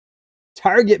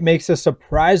Target makes a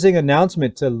surprising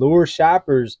announcement to lure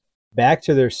shoppers back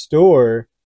to their store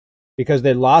because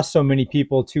they lost so many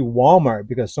people to Walmart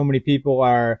because so many people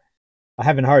are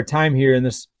having a hard time here in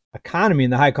this economy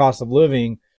and the high cost of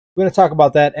living. We're going to talk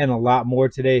about that and a lot more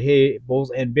today. Hey,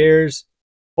 Bulls and Bears,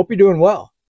 hope you're doing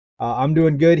well. I'm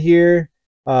doing good here.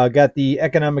 Got the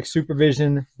economic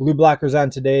supervision blue blockers on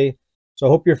today, so I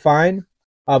hope you're fine.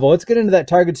 But let's get into that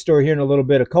Target store here in a little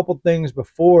bit. A couple things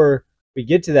before we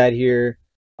get to that here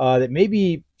that may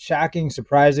be shocking,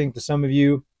 surprising to some of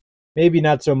you, maybe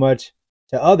not so much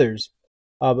to others.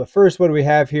 But first, what do we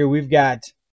have here? We've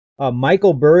got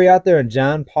Michael Burry out there and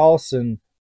John Paulson,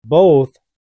 both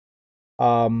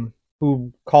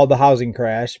who called the housing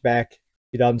crash back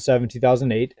 2007,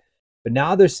 2008. But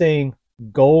now they're saying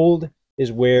gold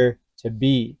is where to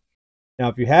be. Now,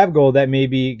 if you have gold, that may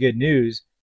be good news,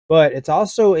 but it's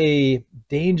also a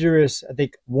dangerous, I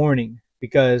think, warning,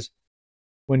 because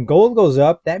when gold goes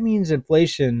up, that means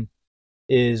inflation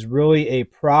is really a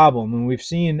problem. And we've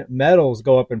seen metals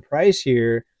go up in price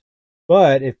here,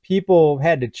 but if people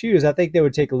had to choose, I think they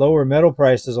would take lower metal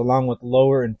prices along with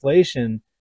lower inflation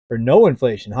or no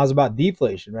inflation. How's about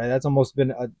deflation, right? That's almost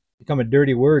become a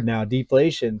dirty word now,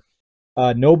 deflation.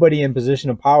 Nobody in position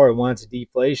of power wants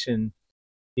deflation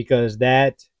because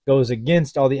that goes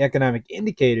against all the economic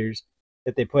indicators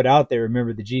that they put out there.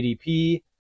 Remember, the GDP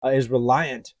is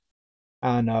reliant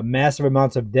on massive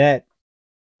amounts of debt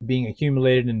being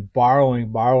accumulated and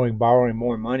borrowing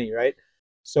more money, right?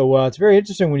 So it's very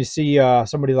interesting when you see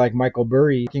somebody like Michael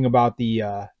Burry talking about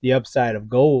the upside of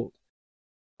gold.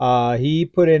 He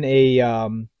put in a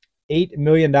 $8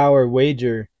 million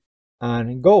wager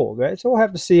on gold, right? So we'll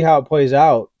have to see how it plays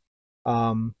out.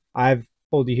 I've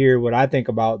told you here what I think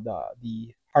about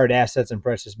the hard assets and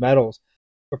precious metals.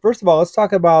 But first of all, let's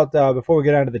talk about, before we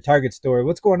get on to the Target story,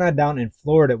 what's going on down in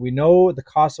Florida. We know the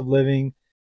cost of living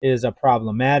is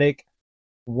problematic.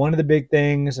 One of the big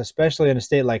things, especially in a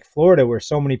state like Florida, where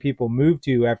so many people moved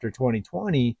to after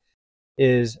 2020,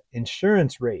 is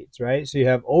insurance rates, right? So you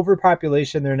have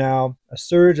overpopulation there now, a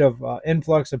surge of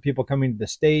influx of people coming to the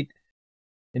state.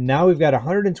 And now we've got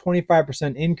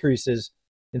 125% increases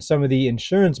in some of the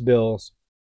insurance bills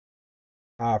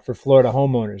for Florida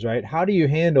homeowners, right? How do you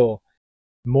handle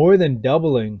more than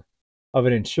doubling of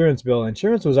an insurance bill?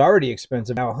 Insurance was already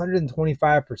expensive, now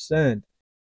 125%.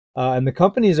 And the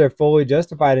companies are fully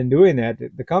justified in doing that.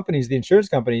 The insurance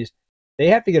companies, they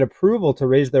have to get approval to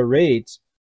raise their rates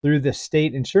through the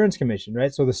state insurance commission,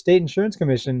 right? So the state insurance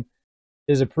commission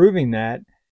is approving that.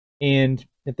 And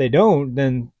if they don't,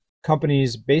 then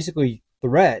companies basically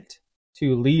threat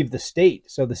to leave the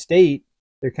state. So the state,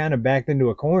 they're kind of backed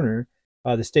into a corner,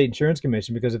 the state insurance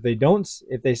commission, because if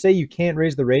they say you can't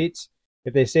raise the rates,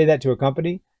 if they say that to a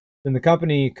company, then the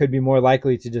company could be more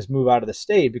likely to just move out of the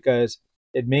state because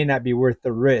it may not be worth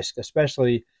the risk,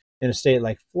 especially in a state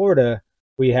like Florida,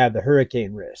 we have the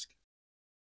hurricane risk.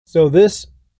 So this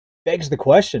begs the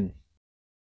question,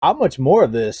 how much more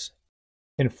of this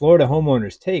can Florida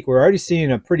homeowners take? We're already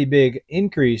seeing a pretty big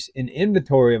increase in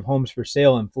inventory of homes for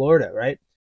sale in Florida, right?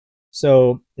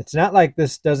 So it's not like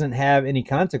this doesn't have any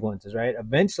consequences, right?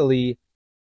 Eventually,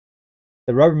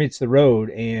 the rubber meets the road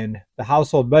and the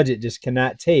household budget just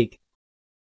cannot take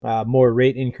more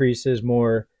rate increases,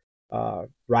 more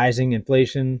rising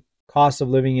inflation, cost of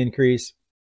living increase.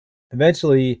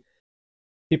 Eventually,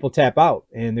 people tap out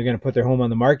and they're going to put their home on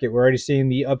the market. We're already seeing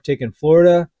the uptick in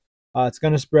Florida. It's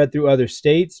going to spread through other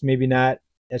states, maybe not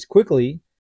as quickly.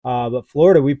 But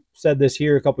Florida, we said this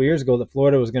here a couple of years ago, that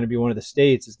Florida was going to be one of the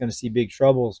states that's going to see big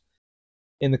troubles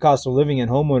in the cost of living,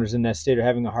 and homeowners in that state are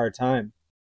having a hard time.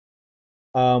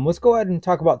 Let's go ahead and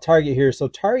talk about Target here. So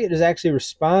Target is actually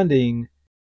responding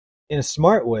in a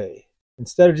smart way.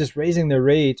 Instead of just raising their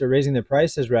rates, or raising their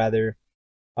prices rather,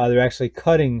 they're actually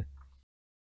cutting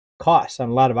costs on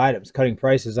a lot of items, cutting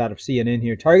prices out of CNN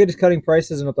here. Target is cutting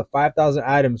prices on up to 5,000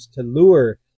 items to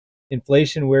lure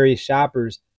inflation-wary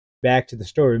shoppers back to the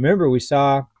store. Remember, we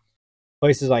saw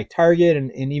places like Target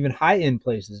and even high-end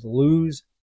places lose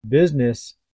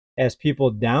business as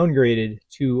people downgraded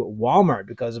to Walmart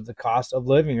because of the cost of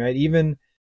living, right? Even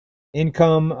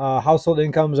household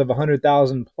incomes of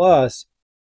 100,000 plus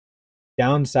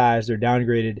downsized or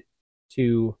downgraded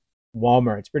to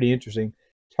Walmart. It's pretty interesting.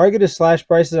 Target has slashed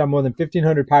prices on more than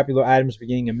 1,500 popular items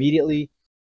beginning immediately,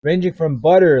 ranging from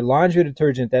butter, laundry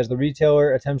detergent, as the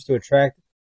retailer attempts to attract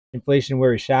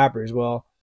inflation-wary shoppers. Well,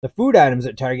 the food items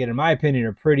at Target, in my opinion,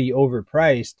 are pretty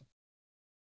overpriced.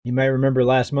 You might remember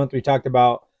last month we talked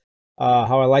about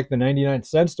how I like the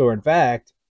 99-cent store. In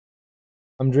fact,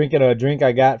 I'm drinking a drink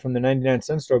I got from the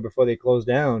 99-cent store before they closed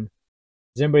down.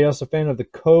 Is anybody else a fan of the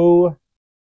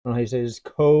I don't know how you say this.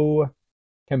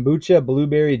 Kombucha,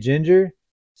 blueberry, ginger.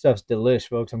 Stuff's delish,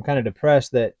 folks. I'm kind of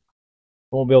depressed that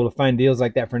I won't be able to find deals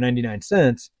like that for 99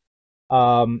 cents.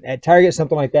 At Target,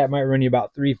 something like that might run you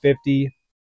about $3.50,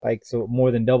 like so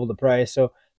more than double the price.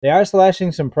 So they are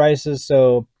slashing some prices.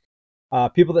 So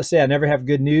people that say I never have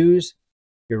good news,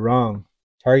 you're wrong.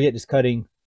 Target is cutting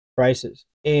prices.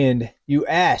 And you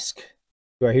ask,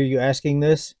 do I hear you asking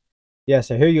this?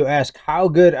 Yes, I hear you ask, how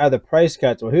good are the price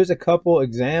cuts? Well, here's a couple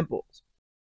examples.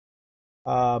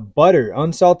 Butter,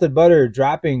 unsalted butter,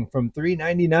 dropping from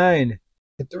 $3.99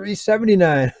 to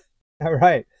 $3.79. All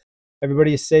right,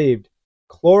 everybody is saved.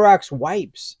 Clorox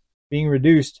wipes being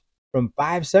reduced from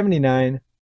 $5.79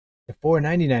 to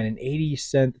 $4.99, an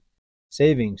 80-cent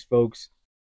savings, folks.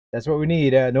 That's what we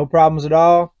need. No problems at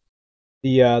all.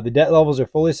 The debt levels are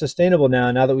fully sustainable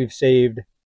now that we've saved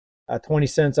 20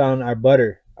 cents on our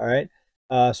butter. All right.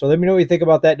 So let me know what you think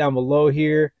about that down below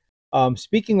here.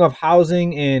 Speaking of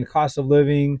housing and cost of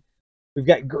living, we've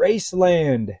got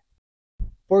Graceland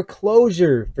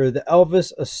foreclosure for the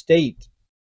Elvis estate.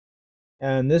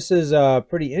 And this is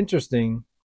pretty interesting.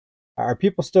 Are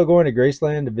people still going to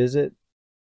Graceland to visit?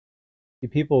 Do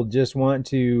people just want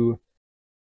to,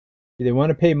 do they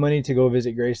want to pay money to go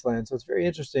visit Graceland? So it's very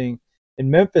interesting. In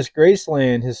Memphis,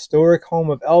 Graceland, historic home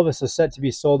of Elvis, is set to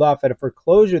be sold off at a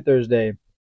foreclosure Thursday.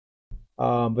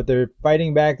 But they're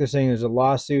fighting back. They're saying there's a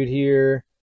lawsuit here.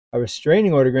 A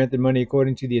restraining order granted money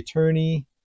according to the attorney.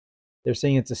 They're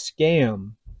saying it's a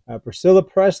scam. Priscilla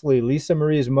Presley, Lisa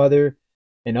Marie's mother,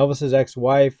 and Elvis's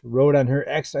ex-wife, wrote on her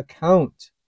ex account.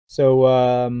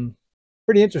 So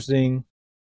pretty interesting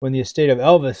when the estate of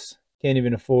Elvis can't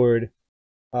even afford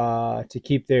to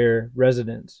keep their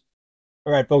residents.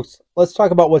 All right, folks, let's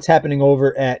talk about what's happening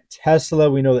over at Tesla.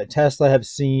 We know that Tesla has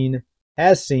seen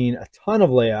a ton of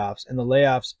layoffs, and the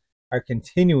layoffs are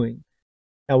continuing.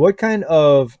 Now, what kind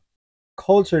of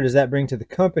culture does that bring to the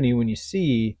company when you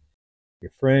see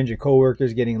your friends, your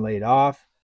coworkers getting laid off?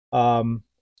 Let's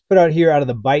put out here out of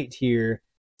the bite here,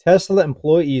 Tesla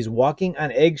employees walking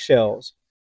on eggshells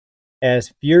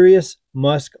as furious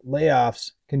Musk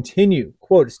layoffs continue.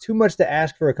 Quote, it's too much to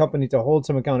ask for a company to hold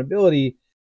some accountability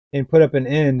and put up an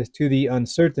end to the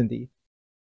uncertainty.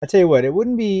 I tell you what,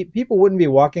 people wouldn't be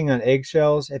walking on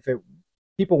eggshells if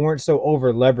people weren't so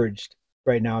over leveraged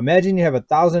right now. Imagine you have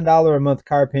 $1,000 a month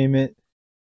car payment.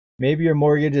 Maybe your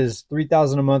mortgage is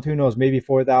 $3,000 a month. Who knows? Maybe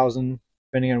 $4,000,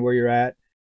 depending on where you're at.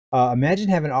 Imagine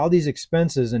having all these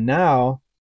expenses, and now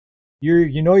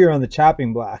you're on the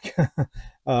chopping block.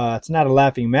 It's not a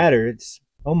laughing matter. It's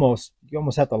you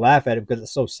almost have to laugh at it because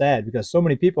it's so sad, because so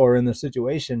many people are in this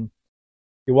situation.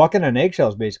 You're walking on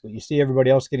eggshells, basically. You see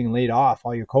everybody else getting laid off,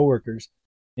 all your coworkers,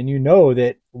 and you know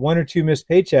that one or two missed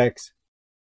paychecks,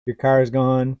 your car is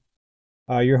gone,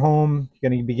 your home, you're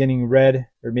going to be getting red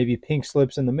or maybe pink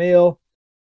slips in the mail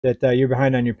that you're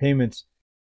behind on your payments.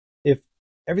 If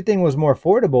everything was more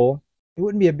affordable, it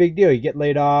wouldn't be a big deal. You get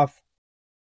laid off,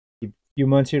 a few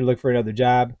months here to look for another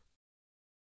job.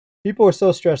 People are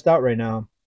so stressed out right now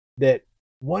that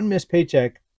one missed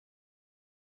paycheck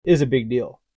is a big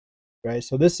deal. Right,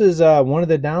 so this is one of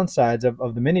the downsides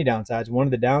of the many downsides. One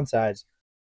of the downsides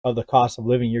of the cost of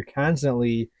living. You're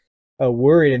constantly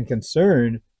worried and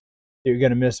concerned that you're going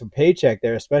to miss a paycheck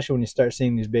there, especially when you start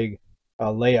seeing these big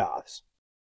layoffs.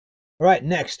 All right,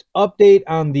 next update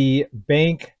on the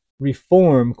bank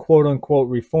reform, quote unquote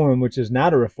reform, which is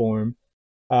not a reform.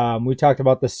 We talked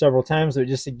about this several times, but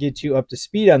just to get you up to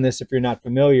speed on this, if you're not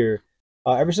familiar,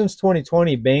 ever since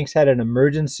 2020, banks had an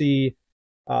emergency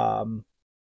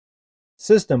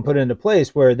system put into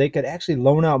place where they could actually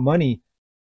loan out money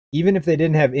even if they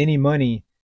didn't have any money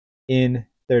in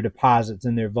their deposits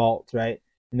in their vaults, right?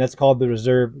 And that's called the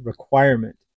reserve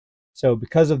requirement. So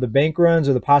because of the bank runs,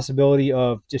 or the possibility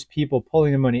of just people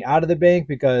pulling the money out of the bank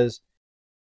because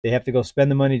they have to go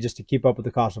spend the money just to keep up with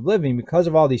the cost of living, because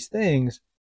of all these things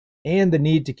and the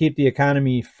need to keep the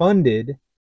economy funded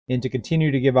and to continue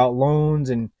to give out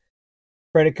loans and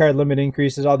credit card limit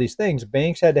increases, all these things,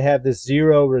 banks had to have this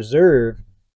zero reserve,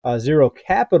 zero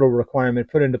capital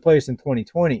requirement put into place in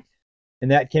 2020.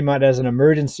 And that came out as an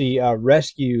emergency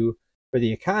rescue for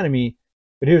the economy.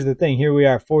 But here's the thing, here we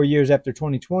are 4 years after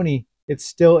 2020, it's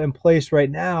still in place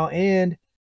right now. And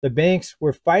the banks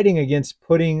were fighting against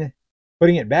putting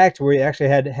it back to where you actually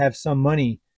had to have some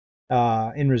money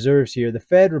in reserves here. The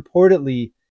Fed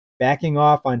reportedly backing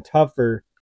off on tougher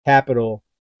capital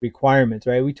requirements,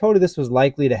 right? We told you this was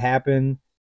likely to happen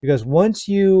because once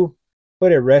you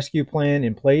put a rescue plan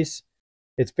in place,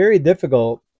 it's very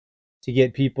difficult to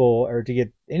get people or to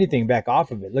get anything back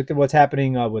off of it. Look at what's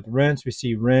happening with rents. We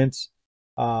see rents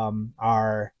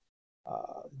are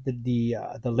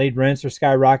The late rents are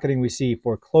skyrocketing. We see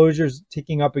foreclosures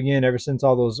ticking up again ever since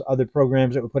all those other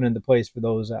programs that were put into place for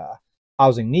those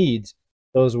housing needs,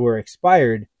 those were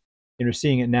expired. And we're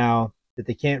seeing it now that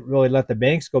they can't really let the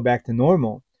banks go back to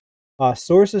normal.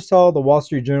 Sources tell the Wall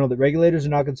Street Journal that regulators are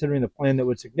now considering a plan that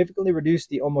would significantly reduce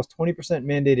the almost 20%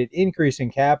 mandated increase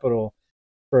in capital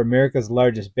for America's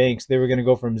largest banks. They were going to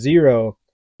go from 0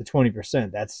 to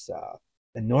 20%. That's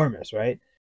enormous, right?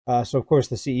 So, of course,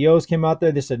 the CEOs came out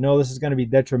there. They said, no, this is going to be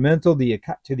detrimental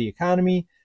to the economy.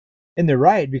 And they're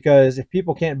right, because if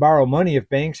people can't borrow money, if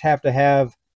banks have to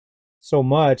have so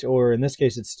much, or in this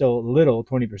case, it's still little,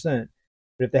 20%,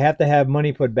 but if they have to have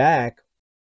money put back,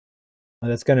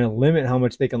 that's going to limit how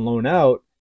much they can loan out.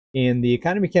 And the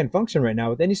economy can't function right now.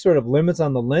 With any sort of limits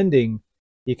on the lending,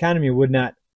 the economy would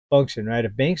not function, right?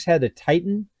 If banks had to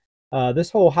tighten,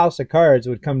 this whole house of cards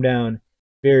would come down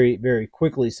very, very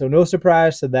quickly. So no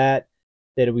surprise to that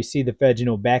we see the Fed,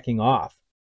 backing off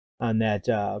on that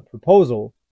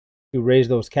proposal to raise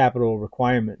those capital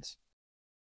requirements.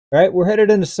 All right, we're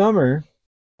headed into summer.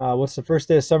 What's the first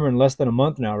day of summer in less than a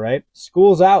month now, right?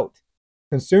 School's out.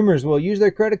 Consumers will use their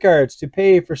credit cards to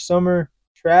pay for summer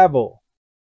travel.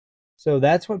 So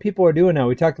that's what people are doing now.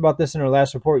 We talked about this in our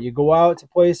last report. You go out to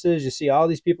places, you see all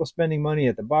these people spending money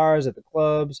at the bars, at the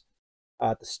clubs,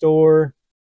 at the store.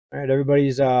 All right,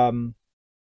 everybody's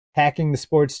packing the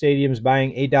sports stadiums,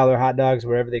 buying $8 hot dogs,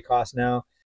 wherever they cost now.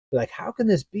 They're like, how can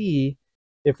this be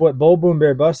if what Bull Boom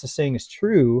Bear Bust is saying is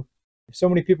true? If so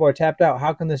many people are tapped out,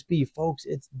 how can this be? Folks,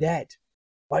 it's debt.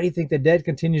 Why do you think the debt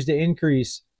continues to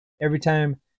increase every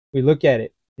time we look at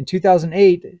it? In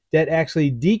 2008, debt actually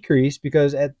decreased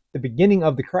because at the beginning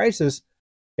of the crisis,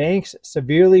 banks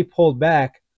severely pulled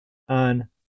back on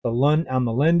the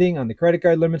lending, on the credit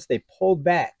card limits. They pulled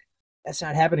back. That's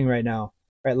not happening right now,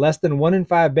 right? Less than 1 in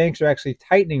 5 banks are actually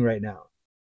tightening right now,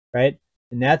 right?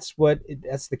 And that's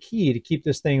the key to keep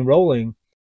this thing rolling.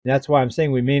 And that's why I'm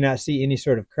saying we may not see any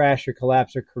sort of crash or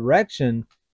collapse or correction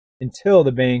until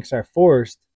the banks are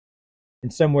forced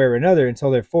in some way or another, until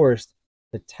they're forced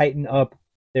to tighten up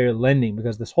their lending,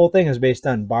 because this whole thing is based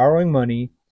on borrowing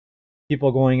money,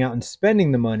 people going out and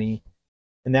spending the money,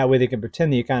 and that way they can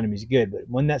pretend the economy's good. But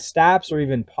when that stops or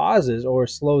even pauses or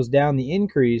slows down the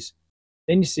increase,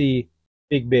 then you see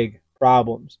big, big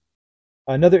problems.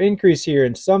 Another increase here: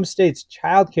 in some states,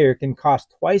 childcare can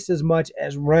cost twice as much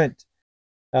as rent.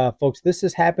 Folks, this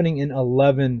is happening in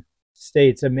 11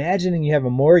 states. Imagining you have a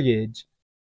mortgage,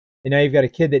 and now you've got a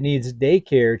kid that needs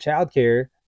daycare, childcare,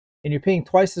 and you're paying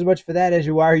twice as much for that as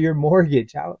you are your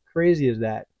mortgage. How crazy is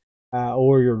that?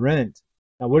 Or your rent.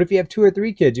 Now, what if you have 2 or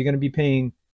 3 kids? You're going to be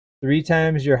paying 3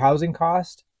 times your housing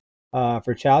cost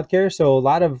for childcare. So a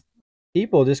lot of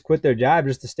people just quit their job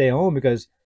just to stay home, because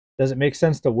it doesn't make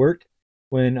sense to work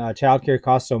when childcare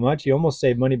costs so much. You almost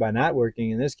save money by not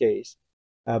working in this case.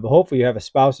 But hopefully you have a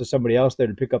spouse or somebody else there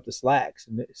to pick up the slack,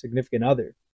 a significant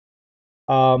other.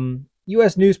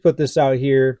 U.S. News put this out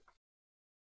here.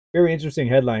 Very interesting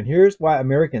headline. Here's why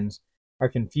Americans are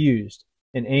confused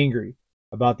and angry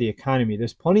about the economy.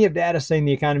 There's plenty of data saying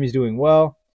the economy is doing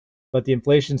well, but the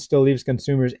inflation still leaves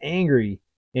consumers angry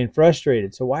and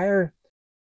frustrated. So why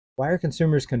are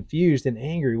consumers confused and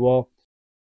angry? Well,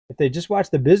 if they just watch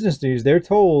the business news, they're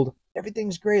told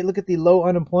everything's great. Look at the low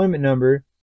unemployment number.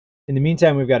 In the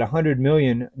meantime, we've got 100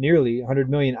 million, nearly 100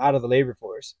 million out of the labor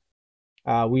force.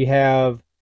 We have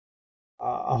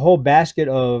a whole basket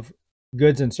of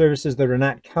goods and services that are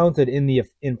not counted in the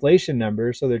inflation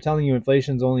number. So they're telling you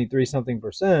inflation's only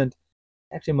 3-something%.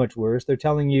 Actually much worse. They're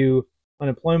telling you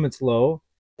unemployment's low.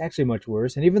 Actually much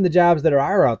worse. And even the jobs that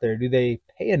are out there, do they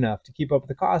pay enough to keep up with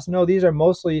the cost? No, these are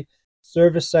mostly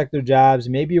service sector jobs.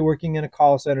 Maybe you're working in a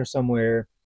call center somewhere.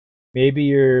 Maybe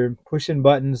you're pushing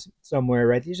buttons somewhere,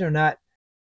 right? These are not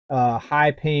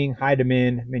high paying, high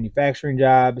demand manufacturing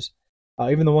jobs.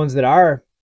 Even the ones that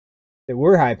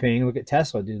were high paying, look at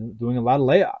Tesla doing a lot of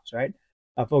layoffs, right?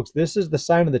 Folks, this is the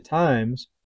sign of the times,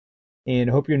 and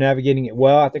I hope you're navigating it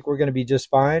well. I think we're going to be just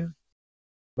fine.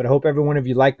 But I hope every one of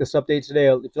you liked this update today.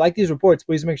 If you like these reports,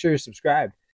 please make sure you're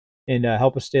subscribed and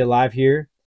help us stay alive here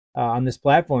on this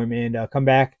platform, and come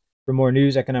back for more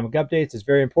news, economic updates. It's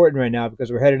very important right now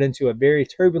because we're headed into a very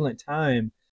turbulent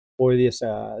time for this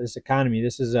economy.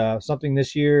 This is something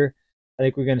this year. I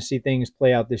think we're going to see things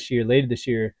play out this year, later this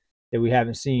year, that we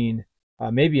haven't seen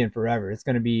maybe in forever. It's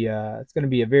going to be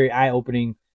a very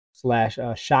eye-opening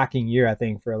 / shocking year, I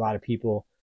think, for a lot of people,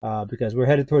 because we're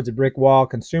headed towards a brick wall.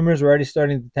 Consumers are already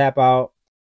starting to tap out.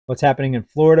 What's happening in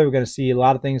Florida? We're going to see a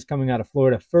lot of things coming out of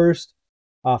Florida first.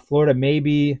 Florida may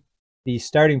be the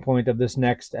starting point of this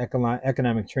next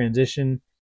economic transition.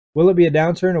 Will it be a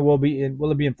downturn, or will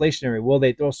it be inflationary? Will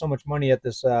they throw so much money at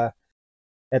this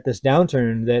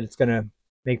downturn that it's going to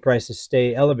make prices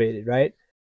stay elevated, right?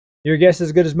 Your guess is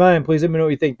as good as mine. Please let me know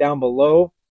what you think down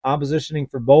below. I'm positioning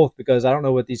for both because I don't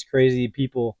know what these crazy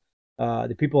people,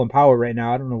 the people in power right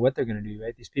now, I don't know what they're going to do,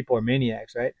 right? These people are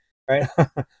maniacs, right? Right.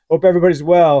 Hope everybody's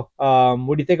well.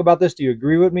 What do you think about this? Do you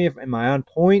agree with me? Am I on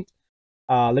point?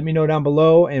 Let me know down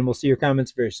below, and we'll see your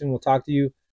comments very soon. We'll talk to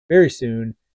you very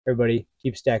soon. Everybody,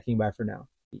 keep stacking. Bye for now.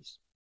 Peace.